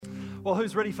Well,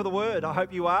 who's ready for the word? I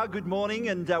hope you are. Good morning,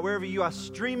 and wherever you are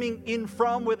streaming in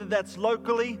from, whether that's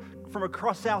locally, from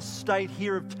across our state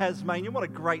here of Tasmania, what a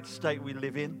great state we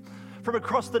live in, from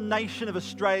across the nation of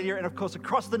Australia, and of course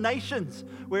across the nations,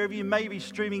 wherever you may be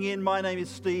streaming in. My name is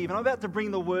Steve, and I'm about to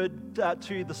bring the word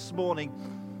to you this morning.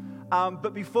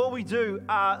 But before we do,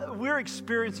 we're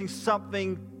experiencing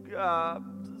something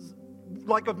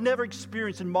like I've never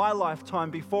experienced in my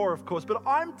lifetime before, of course, but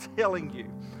I'm telling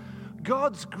you,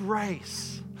 God's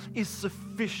grace is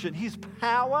sufficient. His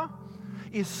power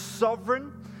is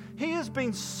sovereign. He has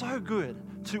been so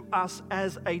good to us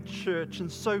as a church.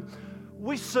 And so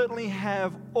we certainly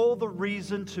have all the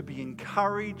reason to be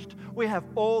encouraged. We have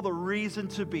all the reason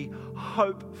to be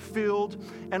hope-filled.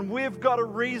 And we've got a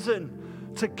reason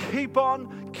to keep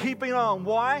on keeping on.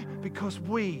 Why? Because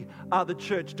we are the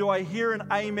church. Do I hear an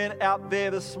amen out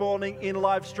there this morning in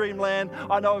live stream land?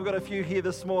 I know I've got a few here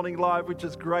this morning live, which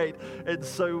is great. And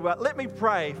so let me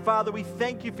pray. Father, we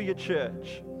thank you for your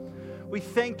church. We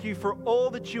thank you for all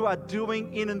that you are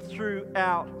doing in and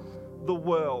throughout the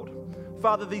world.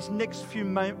 Father, these next few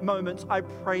moments, I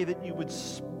pray that you would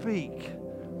speak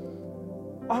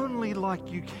only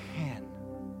like you can.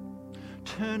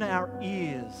 Turn our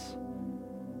ears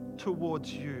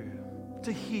towards you,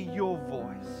 to hear your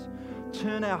voice.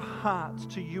 Turn our hearts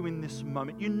to you in this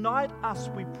moment. Unite us,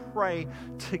 we pray,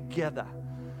 together.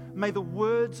 May the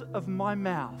words of my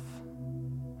mouth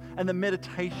and the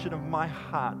meditation of my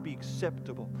heart be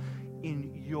acceptable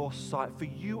in your sight. For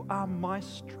you are my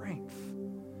strength,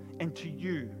 and to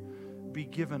you be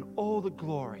given all the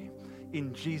glory.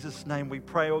 In Jesus' name we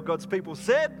pray. All God's people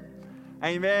said,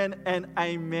 amen and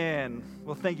amen.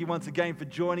 Well, thank you once again for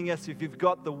joining us. If you've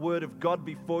got the Word of God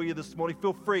before you this morning,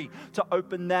 feel free to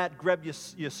open that, grab your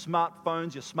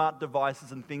smartphones, your smart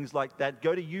devices and things like that.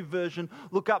 Go to YouVersion,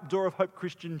 look up Door of Hope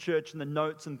Christian Church, and the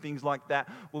notes and things like that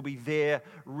will be there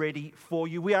ready for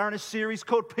you. We are in a series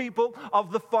called People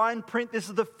of the Fine Print. This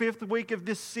is the 5th week of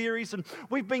this series, and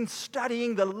we've been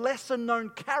studying the lesser-known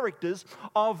characters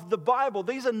of the Bible.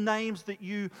 These are names that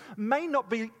you may not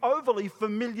be overly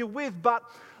familiar with,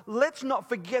 but let's not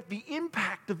forget the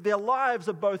impact of their lives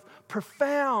are both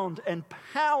profound and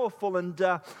powerful. And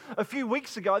a few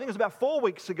weeks ago, I think it was about 4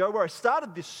 weeks ago, where I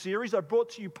started this series, I brought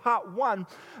to you part 1,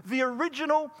 the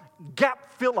original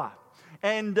gap filler.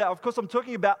 And of course, I'm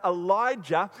talking about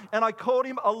Elijah, and I called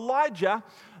him Elijah,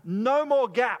 no more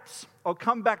gaps. I'll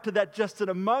come back to that just in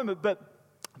a moment, but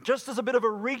just as a bit of a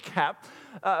recap,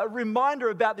 a reminder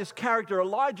about this character,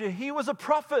 Elijah, he was a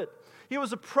prophet. He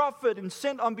was a prophet and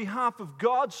sent on behalf of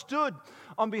God, stood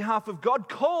on behalf of God,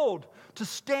 called to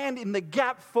stand in the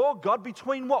gap for God.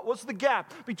 Between what? What's the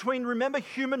gap? Between, remember,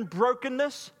 human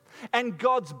brokenness and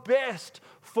God's best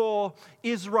for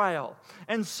Israel.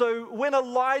 And so when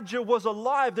Elijah was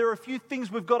alive, there are a few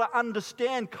things we've got to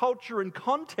understand, culture and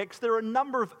context. There are a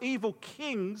number of evil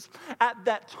kings at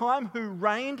that time who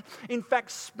reigned, in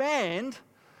fact, spanned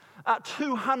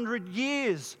 200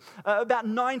 years, about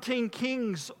 19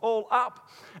 kings all up.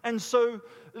 And so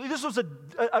this was a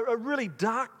really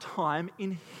dark time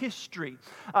in history.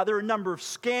 There were a number of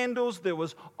scandals, there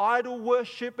was idol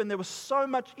worship, and there was so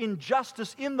much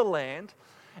injustice in the land.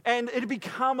 And it had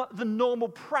become the normal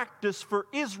practice for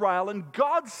Israel. And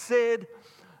God said,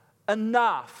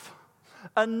 enough.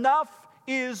 Enough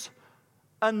is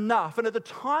enough. And at the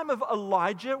time of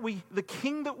Elijah, the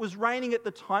king that was reigning at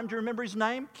the time, do you remember his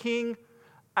name? King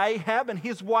Ahab, and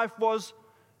his wife was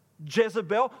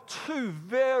Jezebel. Two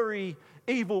very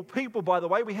evil people, by the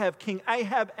way. We have King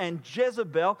Ahab and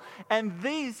Jezebel, and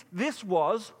this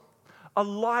was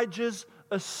Elijah's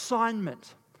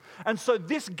assignment. And so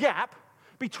this gap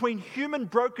between human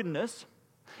brokenness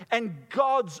and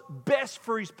God's best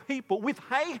for his people, with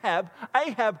Ahab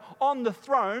on the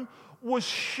throne, was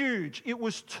huge. It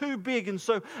was too big. And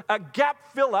so a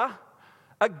gap filler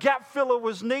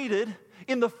was needed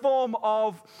in the form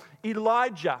of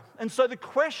Elijah. And so the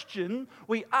question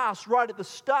we asked right at the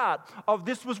start of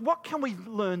this was, what can we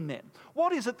learn then?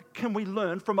 What is it that can we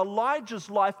learn from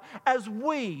Elijah's life as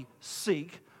we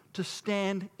seek to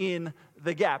stand in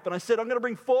the gap? And I said, I'm going to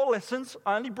bring 4 lessons.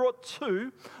 I only brought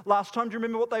 2 last time. Do you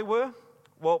remember what they were?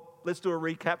 Well, let's do a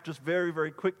recap just very,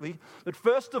 very quickly. But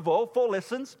first of all, 4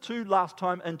 lessons, 2 last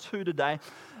time and 2 today.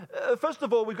 First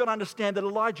of all, we've got to understand that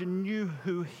Elijah knew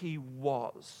who he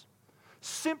was,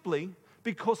 simply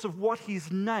because of what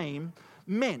his name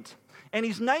meant. And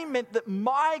his name meant that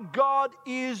my God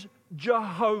is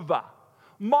Jehovah.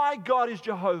 My God is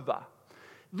Jehovah.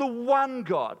 The one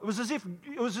God. It was as if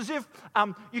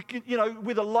you could,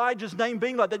 with Elijah's name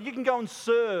being like that, you can go and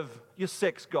serve your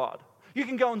sex god. You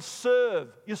can go and serve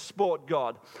your sport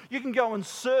god. You can go and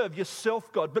serve your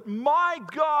self-god. But my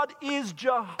God is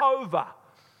Jehovah.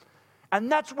 And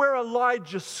that's where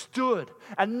Elijah stood.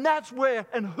 And that's where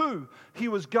and who he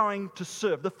was going to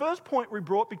serve. The first point we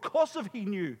brought, because of he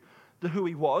knew who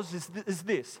he was, is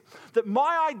this. That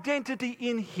my identity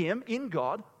in him, in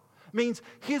God, means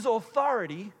his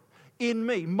authority in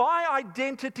me. My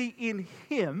identity in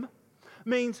him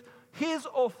means his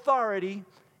authority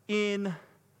in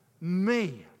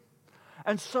me.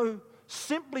 And so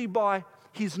simply by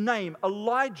his name,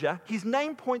 Elijah, his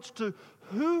name points to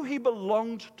who he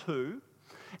belonged to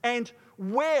and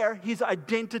where his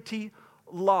identity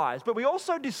lies. But we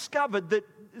also discovered that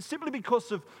simply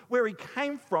because of where he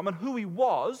came from and who he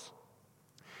was,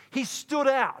 he stood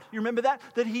out. You remember that?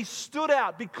 That he stood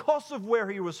out because of where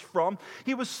he was from.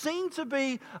 He was seen to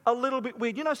be a little bit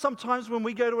weird. You know, sometimes when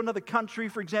we go to another country,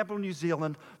 for example, New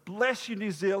Zealand, bless you,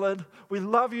 New Zealand. We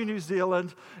love you, New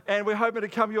Zealand. And we're hoping to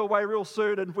come your way real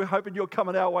soon. And we're hoping you're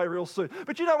coming our way real soon.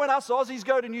 But you know, when us Aussies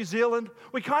go to New Zealand,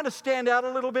 we kind of stand out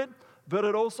a little bit. But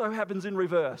it also happens in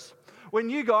reverse. When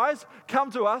you guys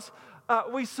come to us,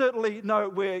 we certainly know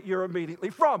where you're immediately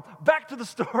from. Back to the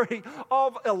story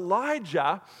of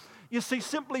Elijah. You see,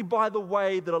 simply by the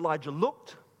way that Elijah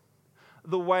looked,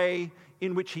 the way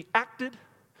in which he acted,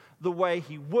 the way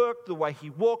he worked, the way he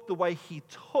walked, the way he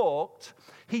talked,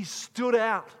 he stood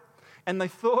out. And they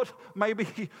thought maybe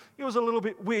he was a little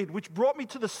bit weird, which brought me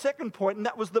to the second point, and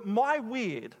that was that my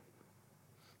weird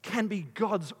can be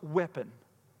God's weapon.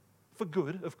 For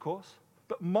good, of course.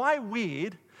 But my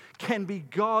weird can be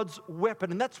God's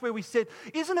weapon. And that's where we said,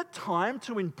 isn't it time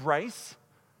to embrace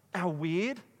our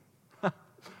weird?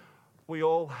 We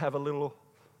all have a little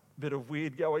bit of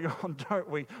weird going on, don't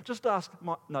we? Just ask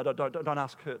don't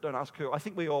ask her. Don't ask her. I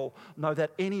think we all know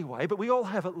that anyway, but we all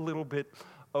have a little bit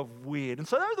of weird. And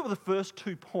so those were the first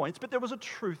 2 points, but there was a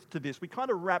truth to this. We kind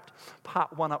of wrapped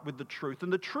part 1 up with the truth.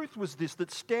 And the truth was this,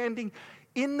 that standing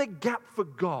in the gap for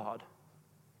God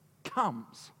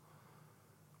comes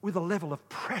with a level of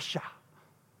pressure.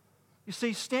 You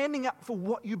see, standing up for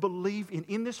what you believe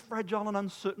in this fragile and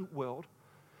uncertain world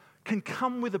can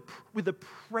come with a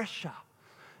pressure,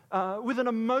 with an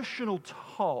emotional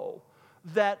toll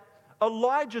that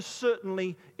Elijah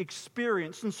certainly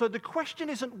experienced. And so the question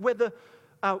isn't whether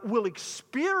we'll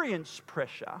experience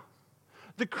pressure.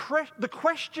 The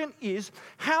question is,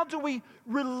 how do we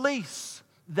release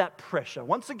that pressure?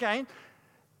 Once again,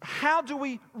 how do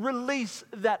we release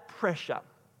that pressure?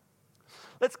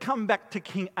 Let's come back to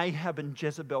King Ahab and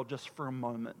Jezebel just for a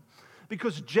moment.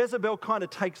 Because Jezebel kind of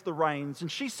takes the reins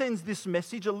and she sends this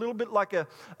message a little bit like a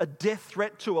death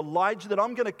threat to Elijah, that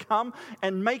I'm going to come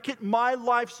and make it my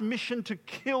life's mission to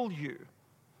kill you.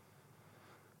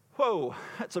 Whoa,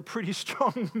 that's a pretty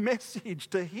strong message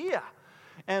to hear.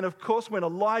 And of course, when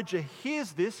Elijah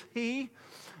hears this, and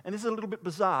this is a little bit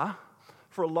bizarre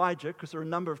for Elijah, because there are a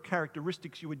number of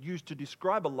characteristics you would use to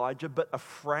describe Elijah, but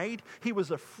afraid. He was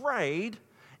afraid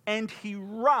and he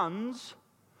runs,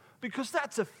 because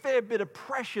that's a fair bit of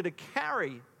pressure to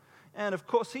carry. And of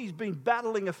course, he's been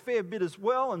battling a fair bit as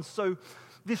well. And so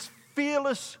this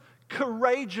fearless,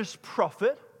 courageous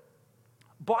prophet,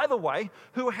 by the way,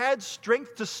 who had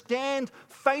strength to stand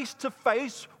face to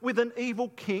face with an evil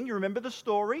king, you remember the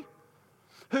story?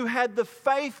 Who had the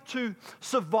faith to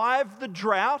survive the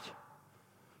drought,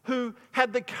 who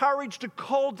had the courage to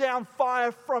call down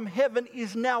fire from heaven,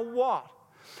 is now what?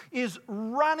 Is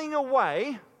running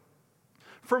away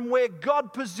from where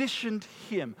God positioned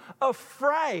him,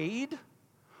 afraid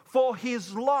for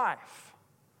his life.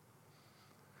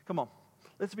 Come on,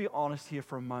 let's be honest here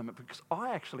for a moment, because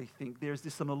I actually think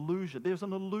there's an illusion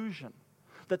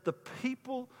that the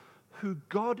people who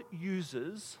God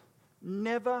uses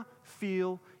never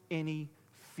feel any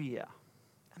fear.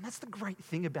 And that's the great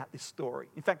thing about this story.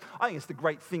 In fact, I think it's the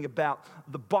great thing about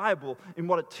the Bible in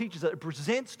what it teaches, that it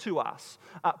presents to us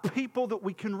people that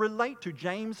we can relate to.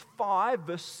 James 5,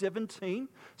 verse 17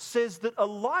 says that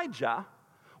Elijah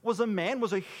was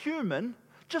a human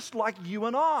just like you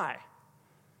and I.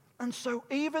 And so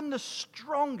even the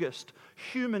strongest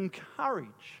human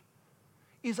courage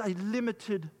is a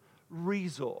limited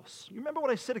resource. You remember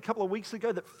what I said a couple of weeks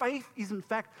ago, that faith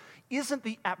isn't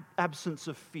the absence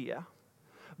of fear,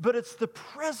 but it's the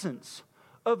presence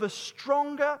of a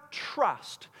stronger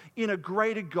trust in a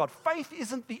greater God. Faith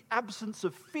isn't the absence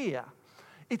of fear.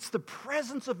 It's the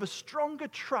presence of a stronger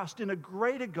trust in a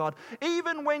greater God,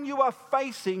 even when you are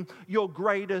facing your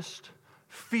greatest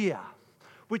fear.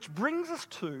 Which brings us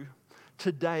to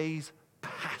today's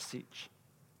passage.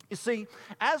 You see,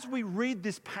 as we read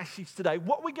this passage today,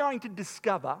 what we're going to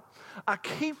discover are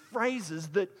key phrases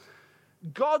that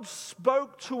God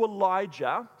spoke to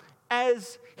Elijah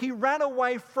as he ran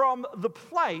away from the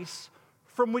place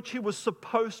from which he was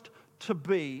supposed to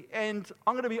be. And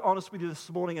I'm going to be honest with you this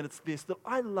morning, and it's this, that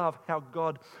I love how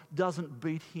God doesn't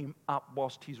beat him up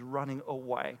whilst he's running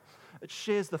away. It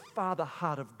shares the father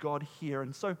heart of God here.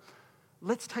 And so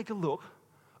let's take a look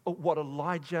at what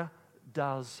Elijah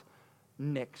does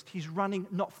next. He's running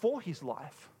not for his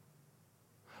life,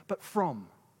 but from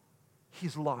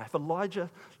his life. Elijah,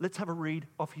 let's have a read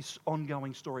of his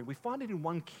ongoing story. We find it in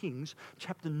 1 Kings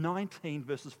chapter 19,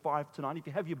 verses 5 to 9. If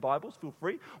you have your Bibles, feel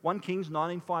free. 1 Kings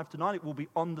 19, 5 to 9. It will be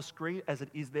on the screen as it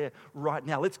is there right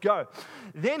now. Let's go.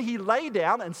 Then he lay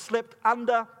down and slept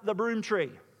under the broom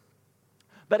tree.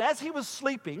 But as he was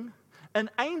sleeping, an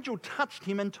angel touched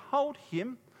him and told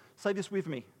him, say this with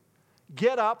me,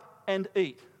 get up and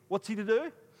eat. What's he to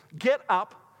do? Get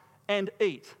up and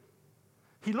eat.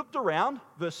 He looked around,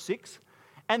 verse 6,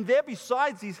 and there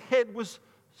besides his head was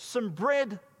some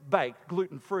bread baked,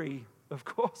 gluten-free, of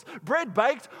course, bread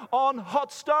baked on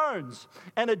hot stones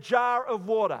and a jar of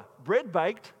water. Bread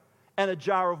baked and a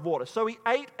jar of water. So he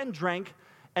ate and drank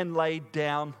and laid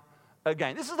down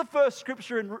again. This is the first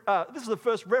scripture, this is the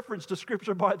first reference to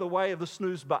scripture, by the way, of the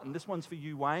snooze button. This one's for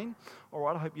you, Wayne. All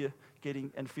right, I hope you're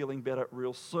getting and feeling better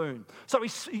real soon. So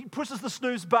he pushes the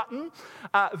snooze button.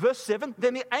 Verse 7,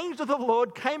 then the angel of the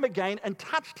Lord came again and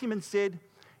touched him and said,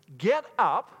 get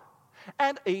up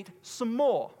and eat some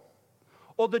more,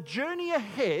 or the journey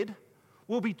ahead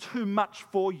will be too much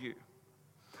for you.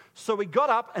 So he got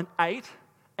up and ate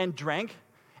and drank,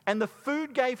 and the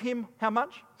food gave him how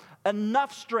much?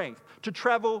 Enough strength to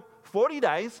travel 40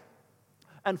 days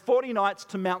and 40 nights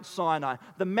to Mount Sinai,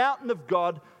 the mountain of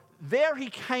God. There he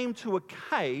came to a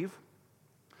cave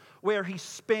where he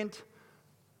spent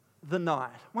the night.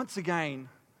 Once again,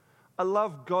 I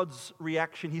love God's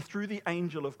reaction here through the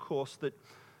angel, of course, that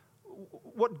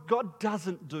what God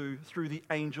doesn't do through the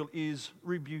angel is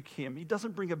rebuke him. He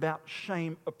doesn't bring about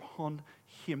shame upon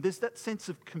him. There's that sense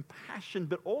of compassion,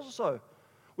 but also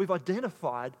we've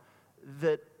identified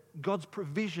that God's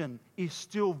provision is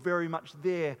still very much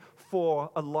there for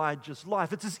Elijah's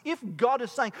life. It's as if God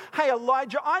is saying, hey,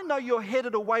 Elijah, I know you're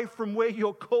headed away from where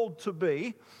you're called to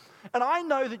be, and I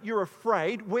know that you're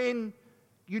afraid when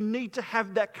you need to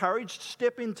have that courage to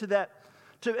step into that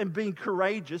and being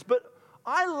courageous, but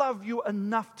I love you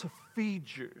enough to feed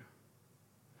you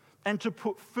and to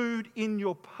put food in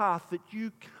your path that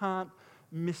you can't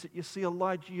miss it. You see,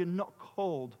 Elijah, you're not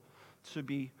called to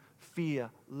be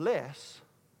fearless,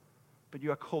 but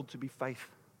you are called to be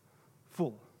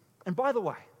faithful. And by the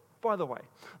way,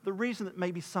 the reason that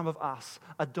maybe some of us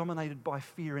are dominated by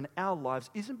fear in our lives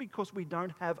isn't because we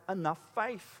don't have enough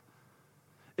faith.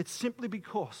 It's simply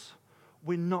because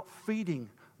we're not feeding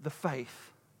the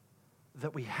faith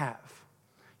that we have.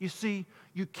 You see,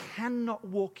 you cannot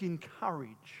walk in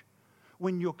courage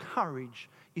when your courage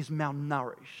is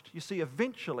malnourished. You see,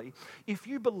 eventually, if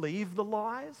you believe the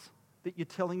lies that you're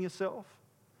telling yourself,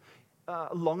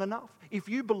 long enough, if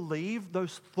you believe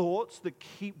those thoughts that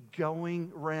keep going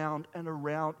round and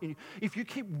around, if you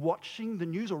keep watching the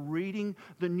news or reading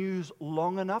the news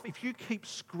long enough, if you keep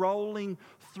scrolling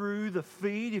through the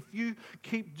feed, if you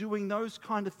keep doing those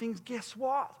kind of things, guess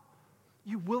what?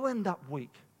 You will end up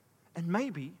weak. And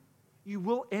maybe you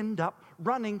will end up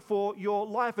running for your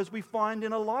life, as we find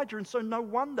in Elijah. And so no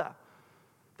wonder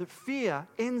that fear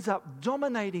ends up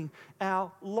dominating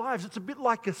our lives. It's a bit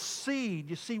like a seed.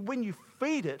 You see, when you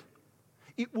feed it,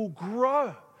 it will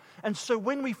grow. And so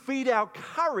when we feed our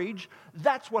courage,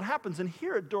 that's what happens. And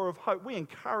here at Door of Hope, we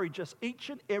encourage us each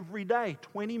and every day,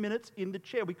 20 minutes in the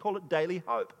chair. We call it Daily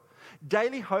Hope.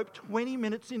 Daily Hope, 20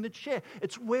 minutes in the chair.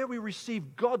 It's where we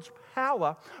receive God's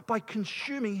power by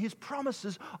consuming His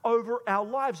promises over our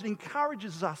lives. It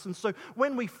encourages us. And so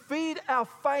when we feed our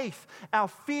faith, our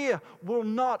fear will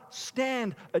not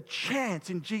stand a chance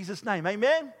in Jesus' name.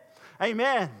 Amen?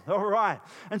 Amen. All right.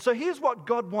 And so here's what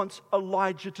God wants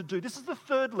Elijah to do. This is the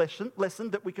third lesson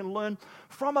that we can learn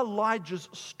from Elijah's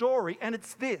story, and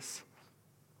it's this.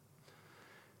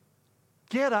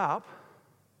 Get up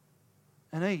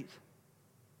and eat.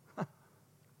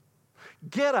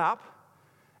 Get up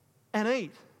and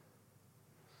eat.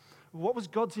 What was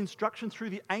God's instruction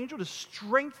through the angel? To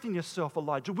strengthen yourself,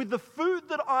 Elijah, with the food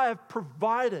that I have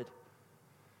provided.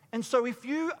 And so if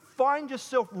you find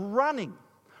yourself running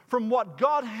from what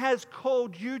God has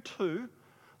called you to,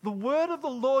 the word of the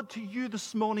Lord to you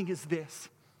this morning is this.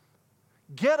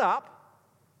 Get up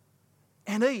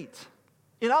and eat.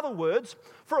 In other words,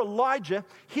 for Elijah,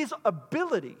 his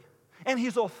ability and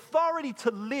his authority to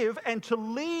live and to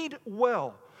lead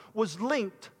well was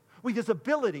linked with his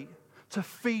ability to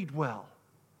feed well.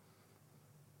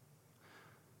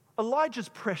 Elijah's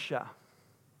pressure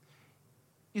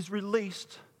is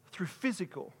released through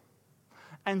physical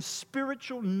and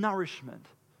spiritual nourishment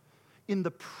in the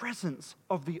presence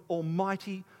of the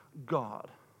Almighty God.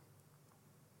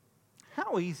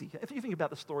 How easy, if you think about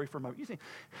the story for a moment, you think,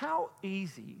 how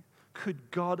easy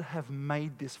could God have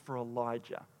made this for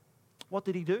Elijah? What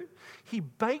did he do? He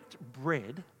baked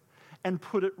bread and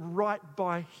put it right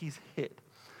by his head.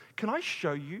 Can I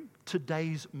show you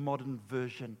today's modern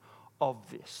version of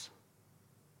this?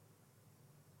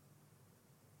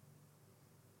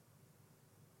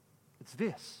 It's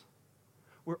this.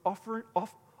 We're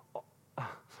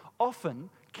often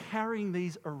carrying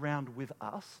these around with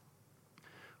us.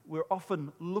 We're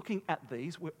often looking at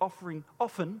these. We're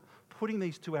often putting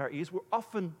these to our ears. We're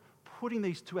often putting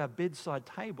these to our bedside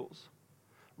tables,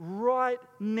 right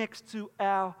next to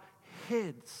our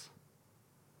heads.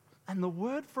 And the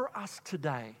word for us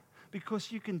today,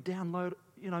 because you can download,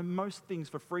 most things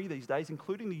for free these days,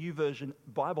 including the YouVersion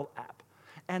Bible app,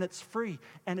 and it's free,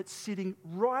 and it's sitting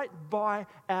right by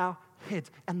our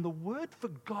heads. And the word for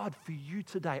God for you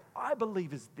today, I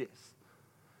believe, is this,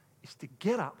 is to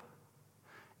get up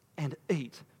and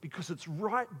eat, because it's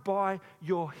right by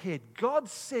your head. God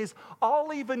says,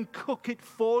 I'll even cook it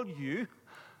for you,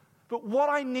 but what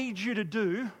I need you to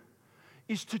do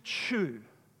is to chew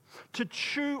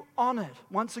on it.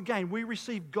 Once again, we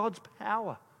receive God's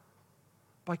power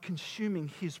by consuming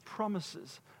His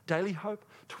promises. Daily Hope,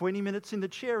 20 minutes in the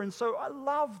chair. And so I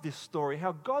love this story,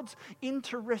 how God's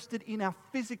interested in our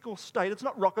physical state. It's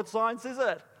not rocket science, is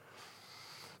it?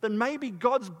 Then maybe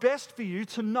God's best for you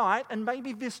tonight and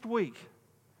maybe this week.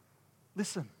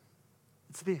 Listen,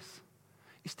 it's this,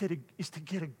 is to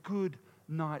get a good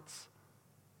night's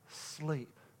sleep.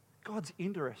 God's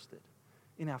interested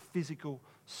in our physical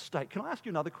state. Can I ask you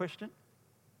another question?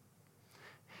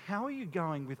 How are you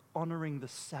going with honoring the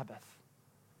Sabbath?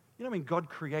 When God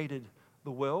created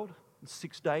the world in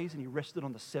 6 days and He rested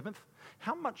on the seventh,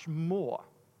 how much more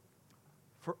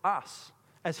for us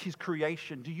as His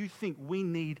creation do you think we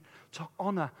need to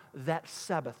honor that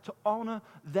Sabbath, to honor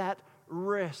that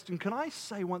rest? And can I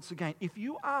say once again, if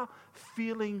you are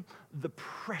feeling the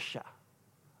pressure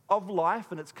of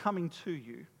life and it's coming to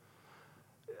you,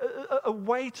 a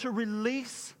way to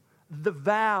release the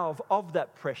valve of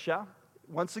that pressure,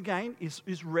 once again,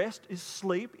 is rest, is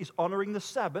sleep, is honoring the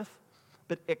Sabbath,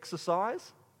 but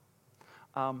exercise,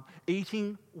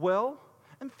 eating well,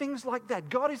 and things like that.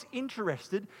 God is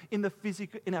interested in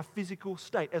our physical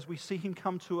state. As we see Him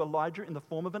come to Elijah in the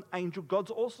form of an angel,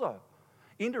 God's also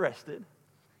interested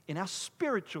in our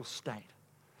spiritual state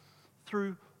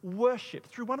through worship,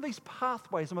 through one of these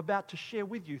pathways I'm about to share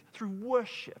with you, through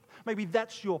worship. Maybe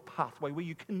that's your pathway where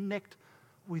you connect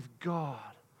with God.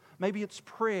 Maybe it's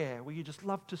prayer, where you just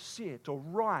love to sit or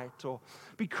write or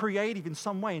be creative in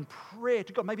some way in prayer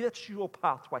to God. Maybe that's your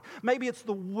pathway. Maybe it's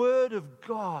the Word of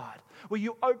God, where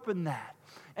you open that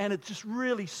and it just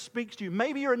really speaks to you.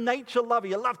 Maybe you're a nature lover.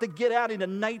 You love to get out into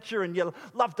nature and you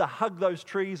love to hug those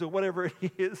trees or whatever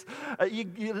it is.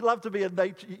 You love to be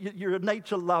you're a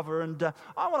nature lover. And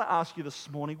I want to ask you this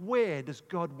morning, where does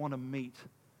God want to meet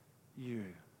you?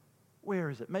 Where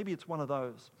is it? Maybe it's one of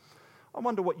those. I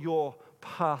wonder what your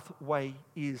pathway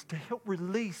is to help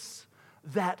release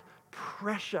that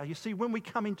pressure. You see, when we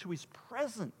come into His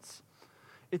presence,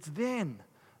 it's then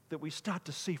that we start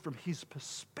to see from His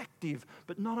perspective.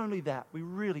 But not only that, we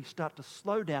really start to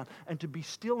slow down and to be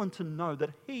still and to know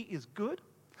that He is good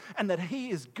and that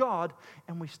He is God,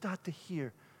 and we start to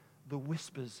hear the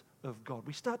whispers of God.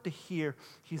 We start to hear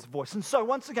His voice. And so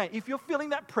once again, if you're feeling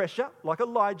that pressure, like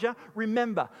Elijah,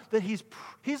 remember that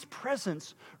His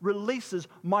presence releases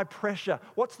my pressure.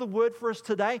 What's the word for us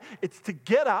today? It's to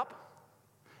get up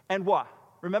and what?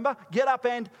 Remember? Get up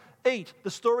and eat.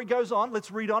 The story goes on.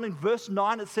 Let's read on. In verse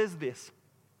 9, it says this.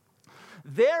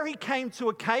 There he came to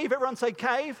a cave. Everyone say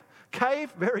cave.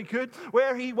 Cave. Very good.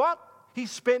 Where he what? He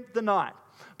spent the night.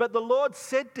 But the Lord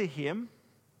said to him,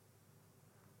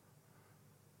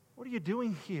 what are you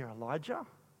doing here, Elijah?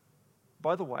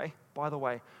 By the way,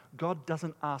 God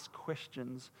doesn't ask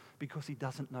questions because He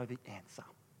doesn't know the answer.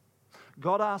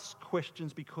 God asks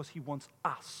questions because He wants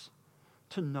us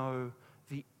to know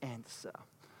the answer.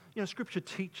 Scripture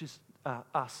teaches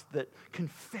us that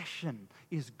confession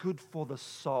is good for the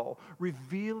soul.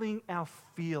 Revealing our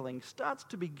feelings starts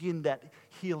to begin that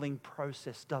healing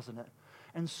process, doesn't it?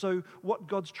 And so what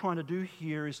God's trying to do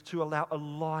here is to allow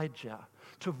Elijah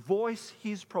to voice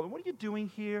his problem. What are you doing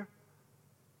here,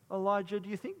 Elijah? Do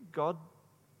you think God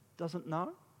doesn't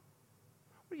know?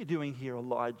 What are you doing here,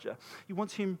 Elijah? He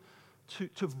wants him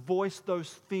to voice those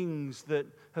things that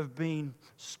have been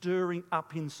stirring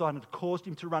up inside and caused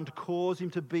him to run, to cause him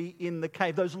to be in the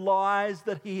cave, those lies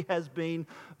that he has been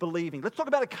believing. Let's talk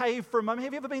about a cave for a moment.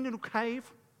 Have you ever been in a cave?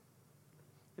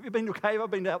 Have you been to a cave?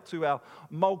 I've been out to our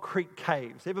Mole Creek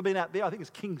caves. Ever been out there? I think it's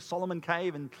King Solomon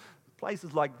Cave and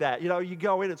places like that. You know, you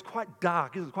go in, it's quite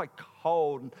dark, it's quite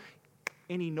cold, and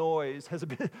any noise has a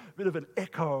bit of an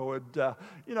echo. And,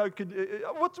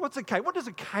 what's a cave? What does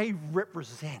a cave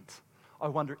represent, I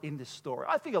wonder, in this story?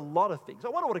 I think a lot of things. I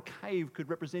wonder what a cave could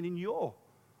represent in your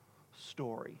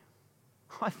story.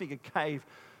 I think a cave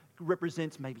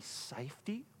represents maybe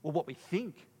safety, or what we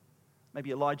think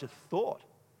maybe Elijah thought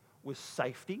was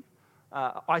safety.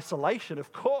 Isolation,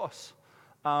 of course.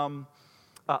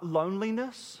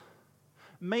 Loneliness.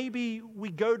 Maybe we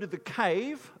go to the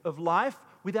cave of life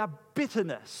with our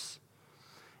bitterness.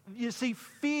 You see,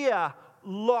 fear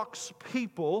locks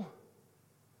people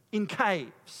in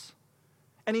caves.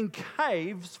 And in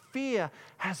caves, fear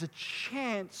has a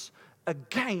chance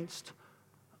against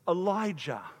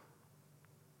Elijah.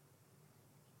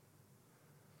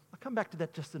 I'll come back to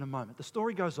that just in a moment. The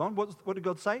story goes on. What did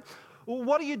God say? Well,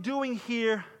 what are you doing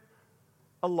here,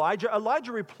 Elijah?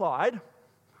 Elijah replied,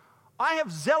 I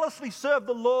have zealously served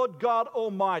the Lord God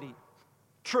Almighty.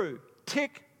 True.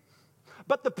 Tick.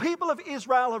 But the people of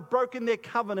Israel have broken their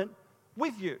covenant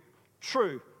with you.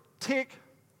 True. Tick.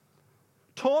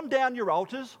 Torn down your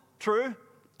altars. True.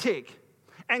 Tick.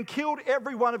 And killed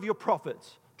every one of your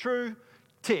prophets. True.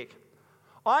 Tick.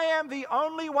 I am the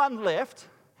only one left,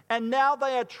 and now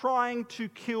they are trying to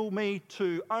kill me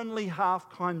too. Only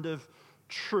half kind of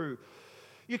true.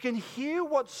 You can hear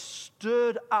what's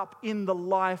stirred up in the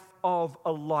life of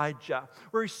Elijah,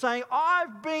 where he's saying,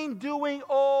 I've been doing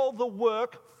all the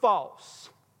work false.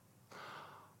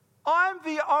 I'm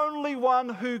the only one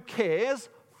who cares,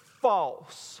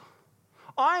 false.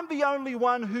 I'm the only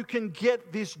one who can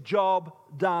get this job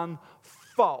done,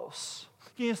 false.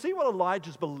 Can you see what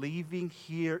Elijah's believing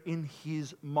here in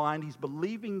his mind? He's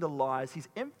believing the lies. His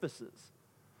emphasis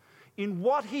in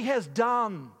what he has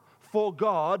done for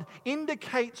God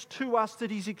indicates to us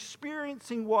that he's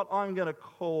experiencing what I'm going to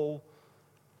call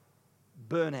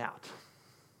burnout.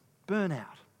 Burnout.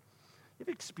 You've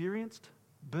experienced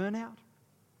burnout?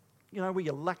 You know, where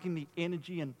you're lacking the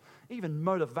energy and even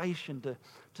motivation to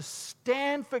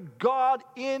stand for God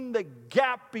in the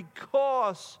gap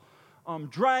because I'm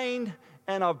drained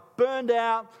and I've burned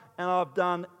out and I've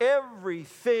done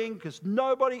everything because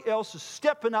nobody else is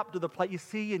stepping up to the plate. You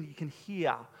see, and you can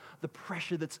hear the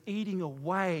pressure that's eating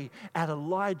away at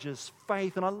Elijah's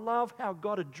faith. And I love how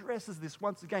God addresses this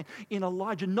once again in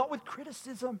Elijah, not with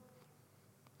criticism,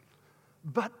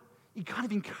 but he kind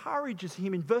of encourages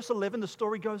him. In verse 11, the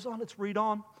story goes on. Let's read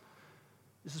on.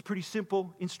 This is pretty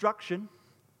simple instruction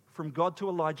from God to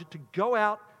Elijah to go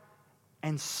out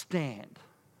and stand.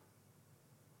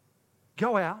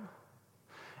 Go out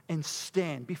and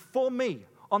stand before me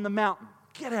on the mountain.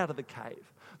 Get out of the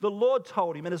cave. The Lord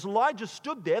told him, and as Elijah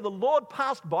stood there, the Lord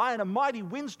passed by and a mighty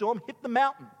windstorm hit the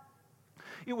mountain.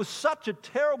 It was such a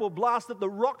terrible blast that the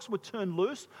rocks were turned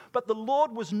loose, but the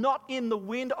Lord was not in the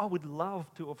wind. I would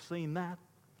love to have seen that.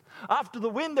 After the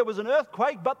wind, there was an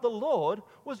earthquake, but the Lord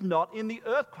was not in the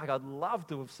earthquake. I'd love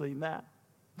to have seen that.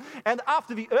 And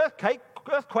after the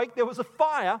earthquake, there was a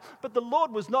fire, but the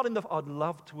Lord was not in the... I'd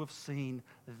love to have seen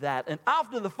that. And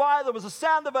after the fire, there was a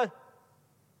sound of a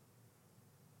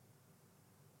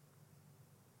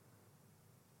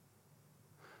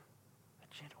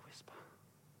gentle whisper.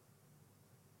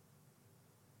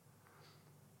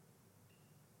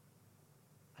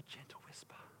 A gentle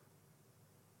whisper.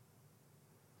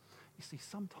 You see,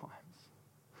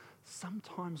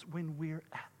 sometimes when we're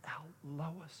at our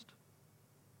lowest,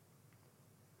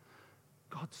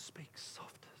 God speaks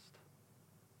softest.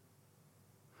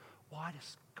 Why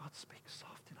does God speak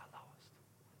soft in our lowest?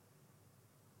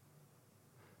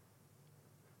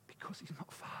 Because he's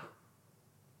not far.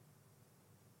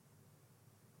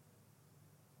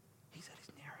 He's at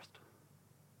his nearest.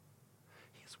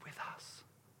 He is with us.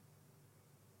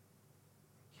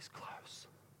 He's close.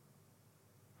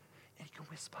 And he can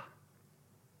whisper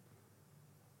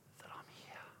that I'm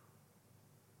here.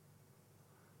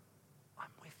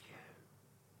 I'm with you.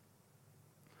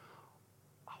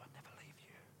 I will never leave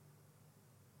you.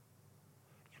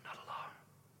 You're not alone.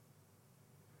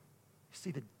 You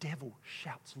see, the devil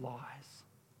shouts lies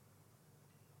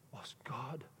whilst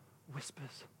God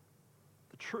whispers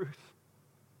the truth.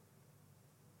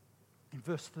 In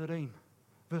verse 13,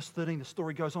 the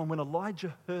story goes on. When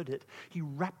Elijah heard it, he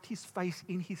wrapped his face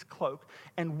in his cloak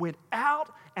and went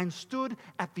out and stood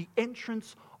at the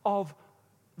entrance of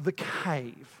the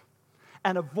cave.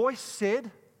 And a voice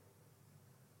said,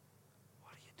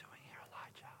 "What are you doing here,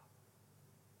 Elijah?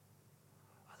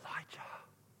 Elijah,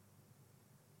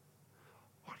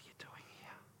 what are you doing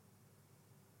here?"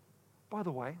 By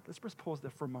the way, let's just pause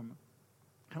there for a moment.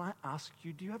 Can I ask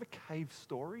you, do you have a cave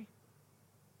story?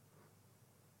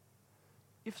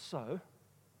 If so,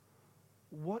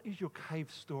 what is your cave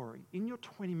story? In your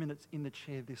 20 minutes in the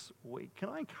chair this week, can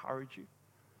I encourage you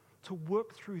to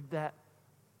work through that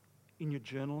in your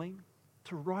journaling,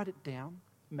 to write it down,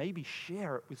 maybe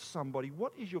share it with somebody?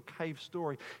 What is your cave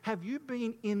story? Have you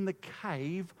been in the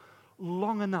cave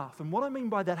long enough? And what I mean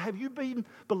by that, have you been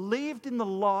believed in the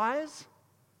lies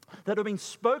that have been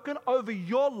spoken over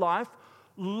your life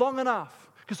long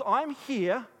enough? Because I'm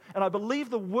here and I believe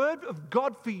the word of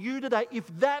God for you today. If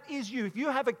that is you, if you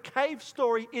have a cave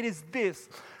story, it is this: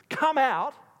 come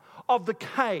out of the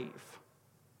cave.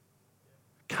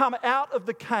 Come out of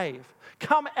the cave.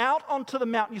 Come out onto the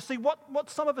mountain. You see, what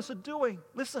some of us are doing,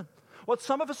 listen, what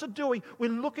some of us are doing, we're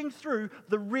looking through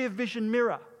the rear vision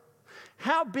mirror.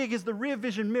 How big is the rear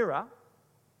vision mirror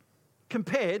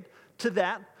compared to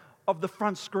that of the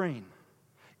front screen?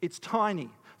 It's tiny.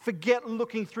 Forget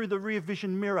looking through the rear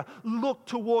vision mirror. Look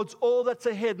towards all that's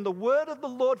ahead. And the word of the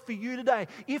Lord for you today,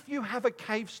 if you have a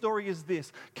cave story, is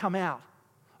this: come out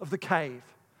of the cave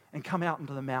and come out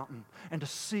into the mountain and to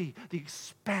see the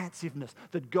expansiveness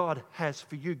that God has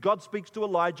for you. God speaks to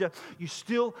Elijah. You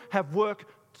still have work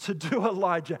to do,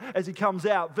 Elijah, as he comes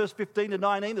out. Verse 15 to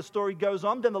 19, the story goes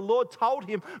on. Then the Lord told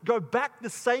him, "Go back the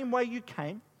same way you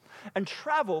came and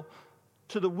travel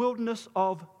to the wilderness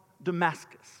of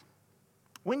Damascus.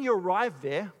 When you arrive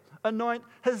there, anoint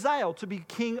Hazael to be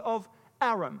king of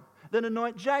Aram. Then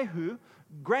anoint Jehu,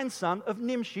 grandson of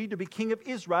Nimshi, to be king of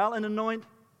Israel, and anoint..."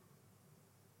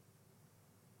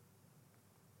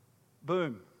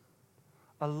 Boom.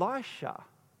 "Elisha,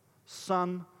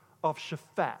 son of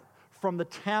Shaphat, from the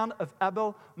town of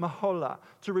Abel Maholah,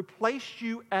 to replace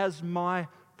you as my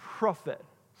prophet.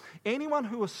 Anyone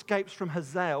who escapes from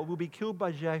Hazael will be killed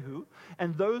by Jehu,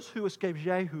 and those who escape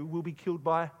Jehu will be killed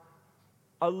by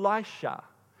Elisha.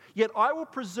 Yet I will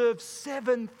preserve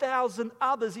 7,000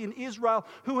 others in Israel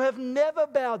who have never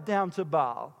bowed down to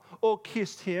Baal or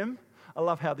kissed him." I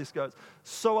love how this goes.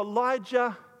 So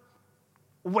Elijah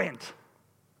went.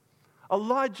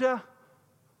 Elijah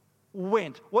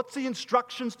went. What's the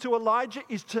instructions to Elijah?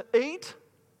 Is to eat,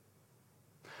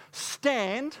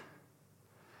 stand,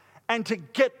 and to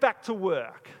get back to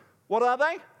work. What are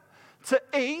they? To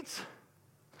eat,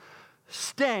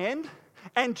 stand,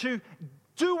 and to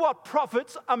do what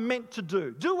prophets are meant to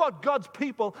do. Do what God's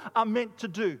people are meant to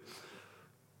do.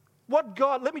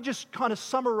 Let me just kind of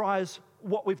summarize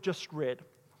what we've just read,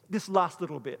 this last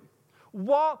little bit.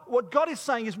 What God is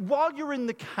saying is, while you're in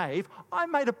the cave, I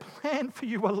made a plan for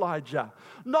you, Elijah.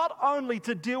 Not only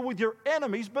to deal with your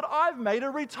enemies, but I've made a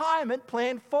retirement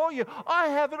plan for you. I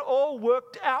have it all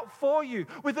worked out for you.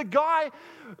 With a guy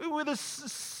with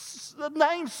a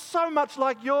name so much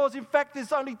like yours. In fact,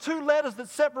 there's only 2 letters that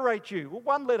separate you. Well,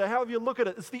 1 letter, however you look at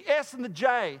it. It's the S and the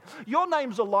J. Your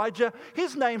name's Elijah.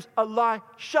 His name's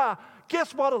Elisha.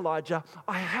 Guess what, Elijah?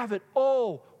 I have it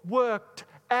all worked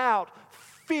out.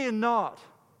 Fear not.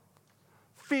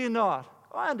 Fear not.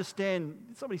 I understand.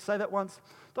 Did somebody say that once?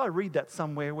 Did I read that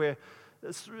somewhere where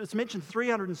it's mentioned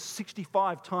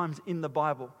 365 times in the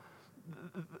Bible?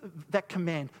 That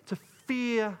command to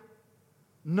fear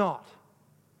not.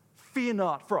 Fear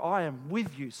not, for I am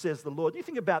with you, says the Lord. You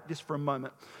think about this for a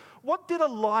moment. What did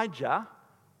Elijah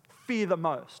fear the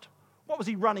most? What was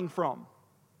he running from?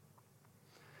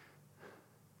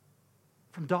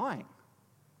 From dying.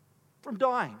 From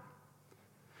dying.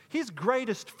 His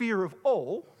greatest fear of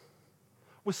all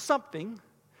was something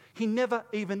he never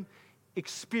even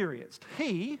experienced.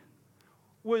 He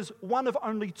was one of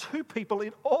only 2 people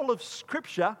in all of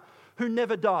Scripture who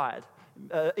never died.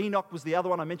 Enoch was the other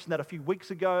one. I mentioned that a few weeks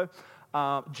ago.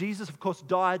 Jesus, of course,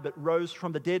 died but rose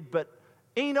from the dead. But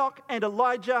Enoch and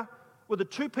Elijah were the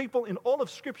 2 people in all of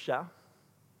Scripture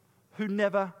who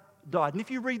never died. And if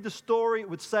you read the story, it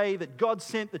would say that God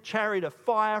sent the chariot of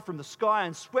fire from the sky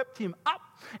and swept him up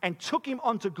and took him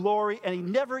onto glory, and he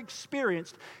never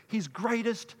experienced his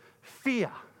greatest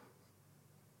fear.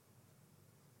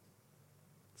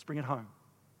 Let's bring it home.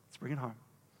 Let's bring it home.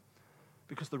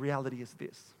 Because the reality is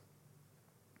this.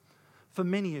 For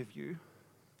many of you,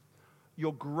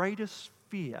 your greatest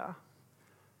fear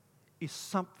is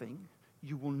something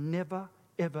you will never,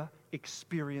 ever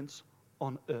experience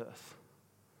on earth.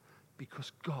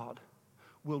 Because God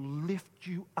will lift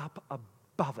you up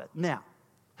above it. Now,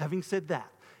 having said that,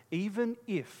 even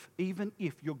if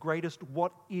your greatest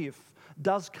what if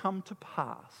does come to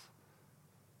pass,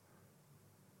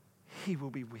 He will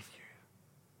be with you.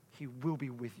 He will be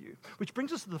with you. Which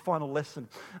brings us to the final lesson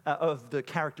from the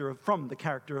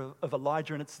character of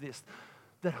Elijah, and it's this,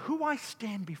 that who I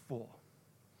stand before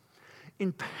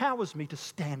empowers me to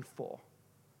stand for.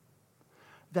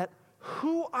 That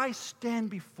who I stand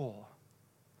before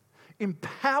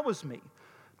empowers me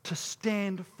to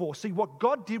stand for. See, what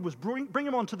God did was bring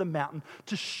him onto the mountain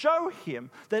to show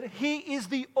him that he is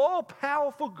the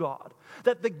all-powerful God,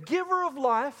 that the giver of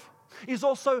life is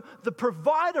also the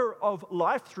provider of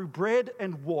life through bread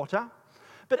and water.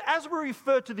 But as we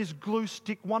refer to this glue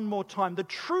stick one more time, the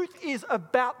truth is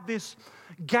about this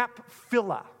gap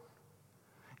filler.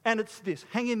 And it's this,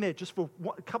 hang in there just for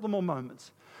a couple more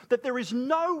moments, that there is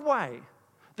no way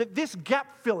that this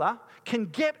gap filler can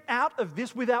get out of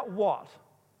this without what?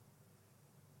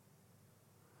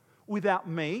 Without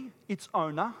me, its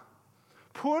owner,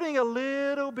 putting a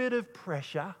little bit of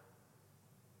pressure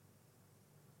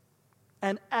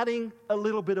and adding a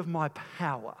little bit of my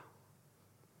power.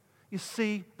 You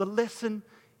see, the lesson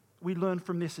we learn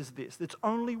from this is this. It's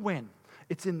only when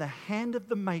it's in the hand of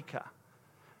the maker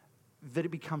that it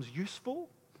becomes useful,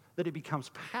 that it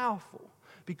becomes powerful,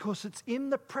 because it's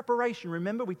in the preparation.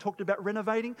 Remember, we talked about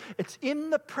renovating? It's in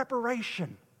the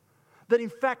preparation that, in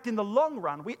fact, in the long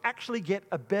run, we actually get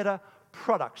a better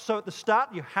product. So at the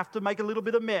start, you have to make a little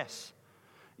bit of mess.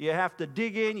 You have to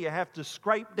dig in, you have to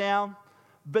scrape down.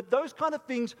 But those kind of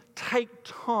things take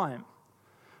time.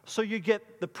 So you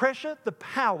get the pressure, the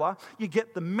power, you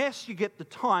get the mess, you get the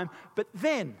time, but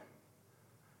then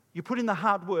you put in the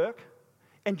hard work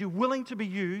and you're willing to be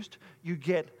used, you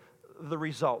get the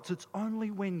results. It's only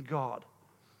when God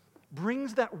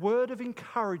brings that word of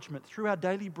encouragement through our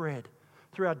daily bread,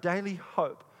 through our daily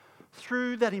hope,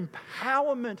 through that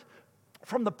empowerment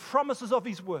from the promises of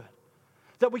His word,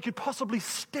 that we could possibly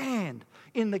stand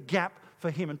in the gap for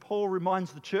Him. And Paul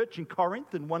reminds the church in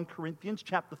Corinth, in 1 Corinthians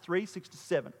chapter 3,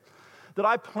 6-7, that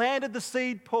I planted the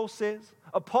seed, Paul says,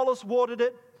 Apollos watered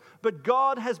it, but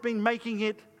God has been making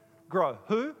it grow.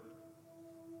 Who?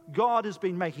 God has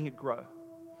been making it grow.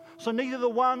 So neither the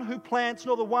one who plants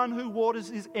nor the one who waters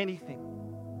is anything,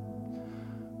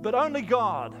 but only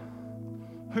God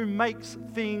who makes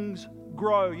things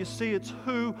grow. You see, it's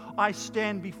who I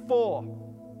stand before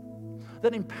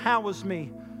that empowers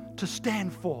me to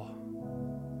stand for.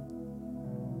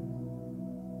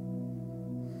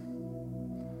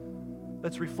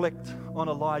 Let's reflect on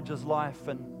Elijah's life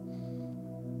and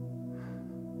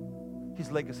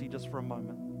his legacy just for a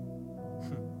moment.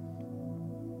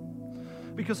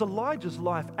 Because Elijah's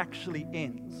life actually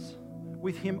ends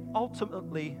with him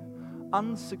ultimately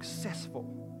unsuccessful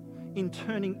in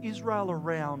turning Israel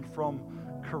around from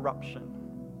corruption.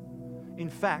 In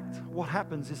fact, what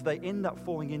happens is they end up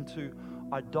falling into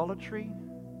idolatry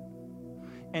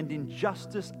and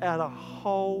injustice at a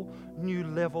whole new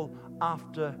level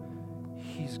after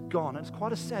he's gone. It's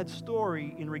quite a sad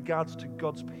story in regards to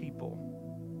God's people,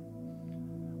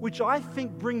 which I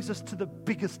think brings us to the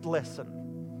biggest lesson.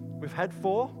 We've had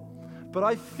 4, but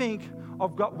I think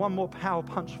I've got one more power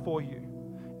punch for you.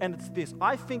 And it's this.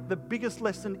 I think the biggest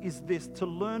lesson is this to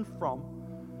learn from,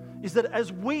 is that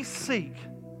as we seek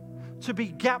to be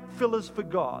gap fillers for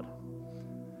God,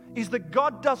 is that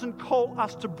God doesn't call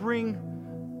us to bring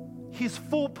His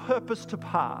full purpose to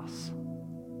pass,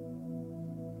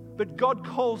 but God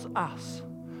calls us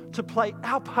to play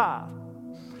our part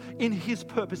in His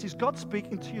purpose. Is God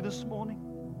speaking to you this morning?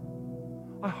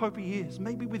 I hope He is.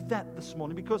 Maybe with that this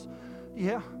morning, because,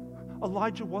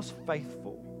 Elijah was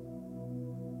faithful.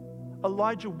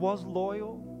 Elijah was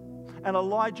loyal. And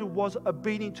Elijah was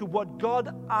obedient to what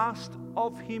God asked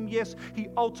of him. Yes, he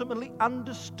ultimately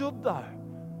understood, though,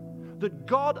 that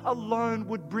God alone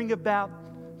would bring about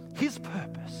His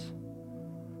purpose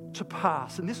to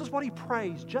pass. And this is what he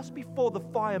prays just before the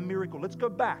fire miracle. Let's go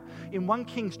back. In 1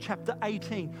 Kings chapter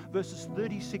 18, verses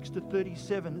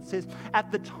 36-37, it says,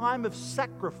 at the time of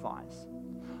sacrifice,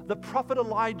 the prophet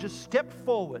Elijah stepped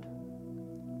forward.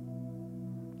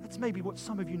 That's maybe what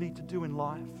some of you need to do in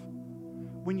life.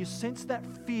 When you sense that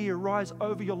fear rise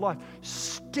over your life,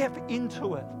 step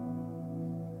into it.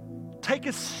 Take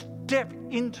a step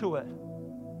into it.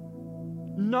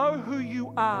 Know who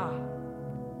you are.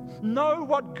 Know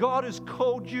what God has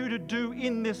called you to do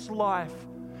in this life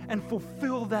and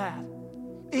fulfill that.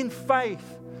 In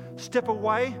faith, step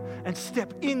away and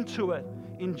step into it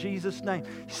in Jesus' name.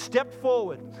 Step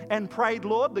forward and prayed,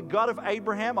 Lord, the God of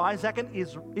Abraham, Isaac, and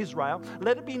Israel,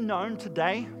 let it be known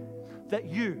today that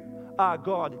you are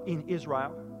God in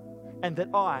Israel and that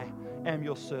I am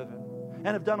your servant and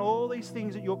have done all these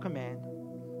things at your command.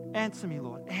 Answer me,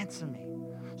 Lord, answer me.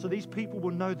 So these people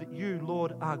will know that you,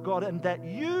 Lord, are God and that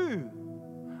you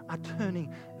are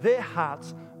turning their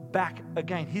hearts back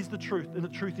again. Here's the truth, and the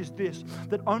truth is this,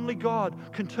 that only God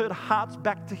can turn hearts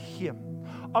back to Him.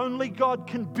 Only God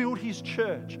can build His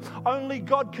church. Only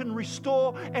God can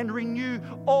restore and renew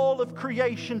all of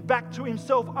creation back to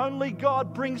Himself. Only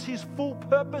God brings His full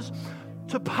purpose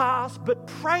to pass. But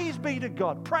praise be to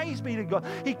God. Praise be to God.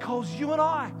 He calls you and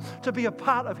I to be a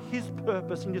part of His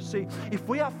purpose. And you see, if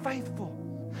we are faithful,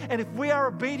 and if we are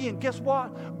obedient, guess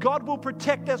what? God will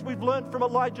protect, as we've learned from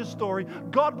Elijah's story.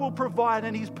 God will provide,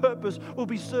 and His purpose will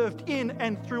be served in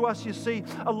and through us. You see,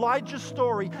 Elijah's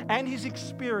story and his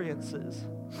experiences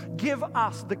give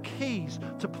us the keys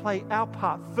to play our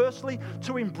part. Firstly,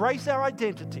 to embrace our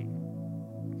identity,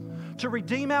 to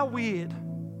redeem our weird,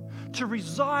 to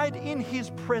reside in His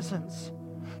presence,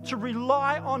 to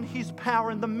rely on His power.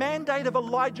 And the mandate of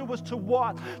Elijah was to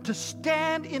what? To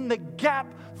stand in the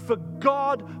gap for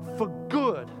God for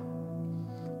good.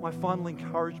 My final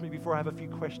encouragement before I have a few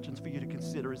questions for you to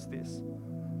consider is this.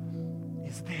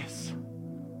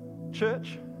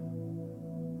 Church,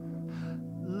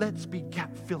 let's be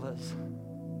gap fillers.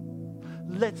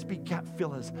 Let's be gap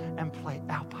fillers and play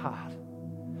our part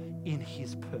in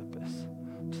His purpose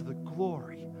to the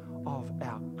glory of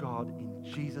our God, in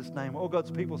Jesus' name. All God's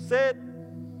people said,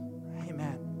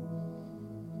 amen.